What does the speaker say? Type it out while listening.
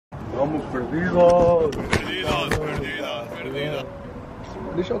Estamos perdidos. Perdidos.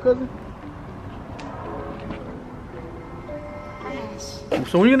 This your cousin?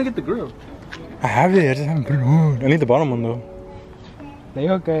 So when are you gonna get the grill? I have it, I just haven't put it on. I need the bottom one though. Le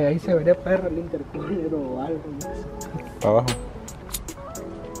dijo que ahí se vería perro el intercooler o algo. Para abajo.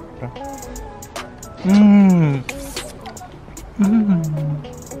 When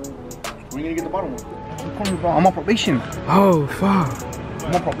are you gonna get the bottom one? I'm on probation. Oh, fuck.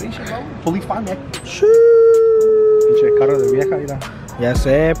 I'm on probation, bro. Police find me. Pinche carro de vieja, mira. Ya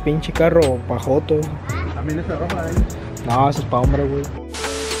sé, pinche carro pajoto. También ese roja ahí. No, eso es pa' hombre, güey.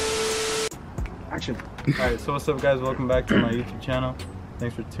 Action. Alright, so what's up guys, welcome back to my YouTube channel.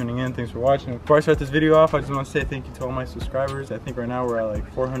 Thanks for tuning in, thanks for watching. Before I start this video off, I just want to say thank you to all my subscribers. I think right now we're at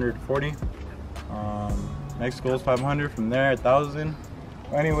like 440. Next goal is 500, from there 1,000.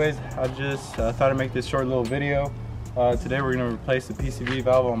 Anyways, I just thought I'd make this short little video. Today we're going to replace the PCV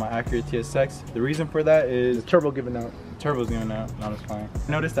valve on my Acura TSX. The reason for that is the turbo giving out. The turbo's giving out, not as fine.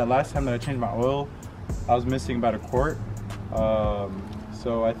 I noticed that last time that I changed my oil, I was missing about a quart.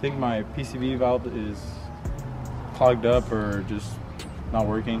 So I think my PCV valve is clogged up or just not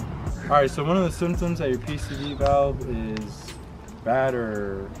working. Alright, so one of the symptoms that your PCV valve is bad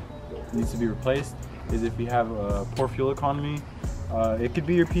or needs to be replaced is if you have a poor fuel economy. It could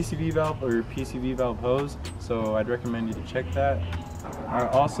be your PCV valve or your PCV valve hose, so I'd recommend you to check that.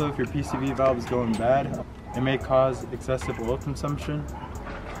 Also, if your PCV valve is going bad, it may cause excessive oil consumption.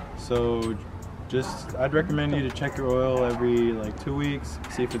 So I'd recommend you to check your oil every like 2 weeks,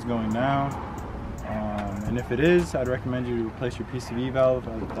 see if it's going down. And if it is, I'd recommend you to replace your PCV valve.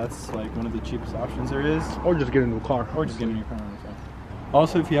 That's like one of the cheapest options there is. Or just get a new car. Or just get a new car.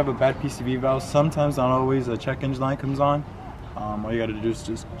 Also, if you have a bad PCV valve, sometimes, not always, a check engine light comes on. All you gotta do is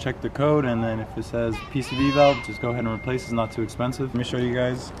just check the code, and then if it says PCV valve, just go ahead and replace it. It's not too expensive. Let me show you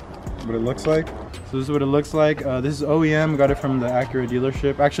guys what it looks like. So this is what it looks like. This is OEM, got it from the Acura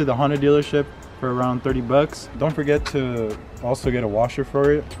dealership. Actually, the Honda dealership for around 30 bucks. Don't forget to also get a washer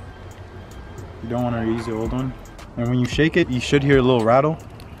for it. You don't want to use the old one. And when you shake it, you should hear a little rattle.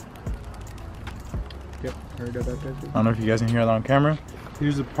 Yep, heard that. I don't know if you guys can hear that on camera.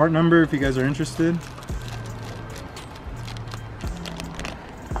 Here's the part number if you guys are interested.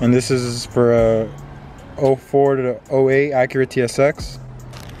 And this is for a 04 to 08 Acura TSX.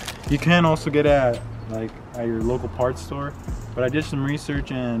 You can also get it at your local parts store, but I did some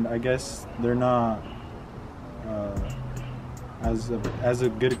research and I guess they're not as a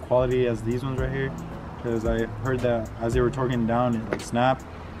good quality as these ones right here, because I heard that as they were torquing down it like snapped.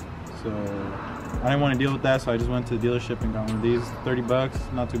 So I didn't want to deal with that, so I just went to the dealership and got one of these. 30 bucks,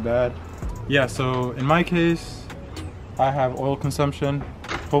 not too bad. Yeah, so in my case, I have oil consumption.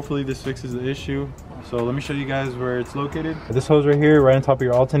 Hopefully this fixes the issue. So let me show you guys where it's located. This hose right here, right on top of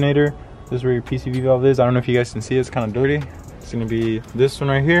your alternator. This is where your PCV valve is. I don't know if you guys can see it, it's kind of dirty. It's gonna be this one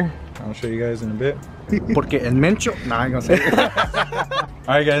right here. I'll show you guys in a bit. Porque el mencho. Nah, I'm gonna say it.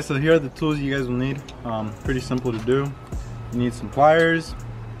 Alright guys, so here are the tools you guys will need. Pretty simple to do. You need some pliers,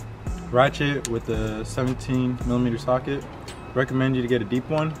 ratchet with a 17mm socket. Recommend you to get a deep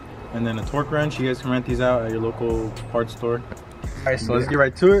one, and then a torque wrench. You guys can rent these out at your local parts store. Alright, so let's get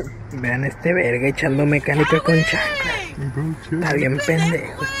right to it. Vean este verga echando mecánica con chancla. Está bien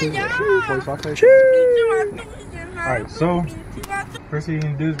pendejo este. Alright, so first thing you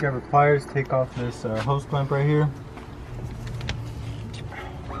can do is grab your pliers, take off this hose clamp right here.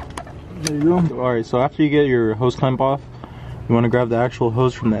 There you go. Alright, so after you get your hose clamp off, you want to grab the actual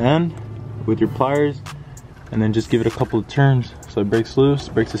hose from the end with your pliers and then just give it a couple of turns so it breaks loose,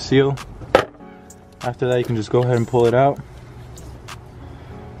 breaks the seal. After that, you can just go ahead and pull it out.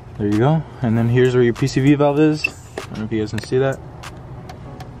 There you go. And then here's where your PCV valve is. I don't know if you guys can see that.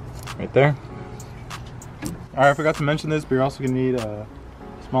 Right there. Alright, I forgot to mention this, but you're also going to need a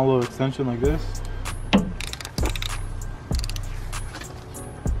small little extension like this.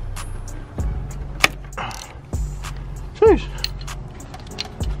 Sheesh.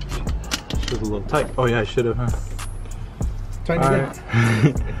 This was a little tight. Oh yeah, I should have, huh? Alright.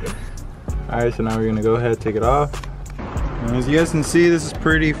 Alright, so now we're going to go ahead and take it off. And as you guys can see, this is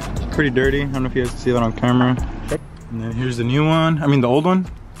pretty dirty. I don't know if you guys can see that on camera. And then here's the new one. I mean the old one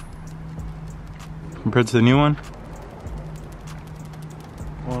compared to the new one.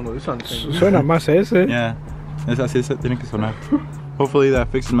 Oh no, this one Suena más ese. Yeah, así tiene que sonar. Hopefully that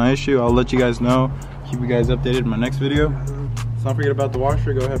fixes my issue. I'll let you guys know. Keep you guys updated in my next video. Let's not forget about the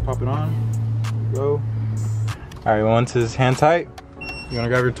washer. Go ahead, pop it on. Go. Alright, once it's hand tight, you want to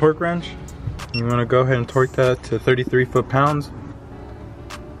grab your torque wrench. You want to go ahead and torque that to 33 foot-pounds.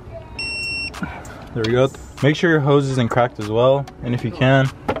 There we go. Make sure your hose isn't cracked as well, and if you can,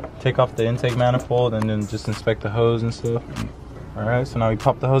 take off the intake manifold and then just inspect the hose and stuff. Alright, so now we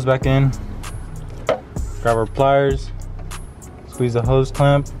pop the hose back in, grab our pliers, squeeze the hose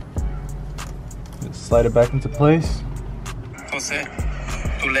clamp, just slide it back into place. José,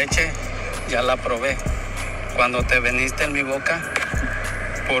 tu leche ya la probé cuando te veniste en mi boca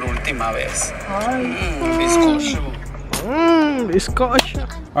por última vez. Bizcocho. Bizcocho.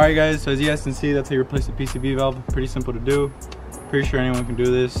 Alright guys, so as you guys can see, that's how you replace the PCV valve. Pretty simple to do. Pretty sure anyone can do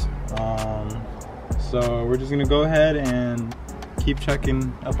this. So we're just gonna go ahead and keep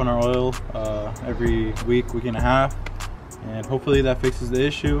checking up on our oil every week and a half, and hopefully that fixes the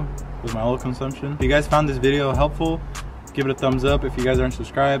issue with my oil consumption. If you guys found this video helpful, give it a thumbs up. If you guys aren't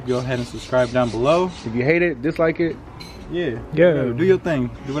subscribed, go ahead and subscribe down below. If you hate it, dislike it. Yeah, Yeah. do your thing.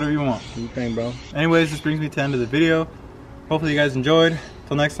 Do whatever you want. Do your thing, bro. Anyways, this brings me to the end of the video. Hopefully you guys enjoyed.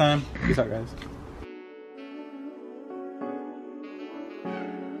 Till next time, peace out guys.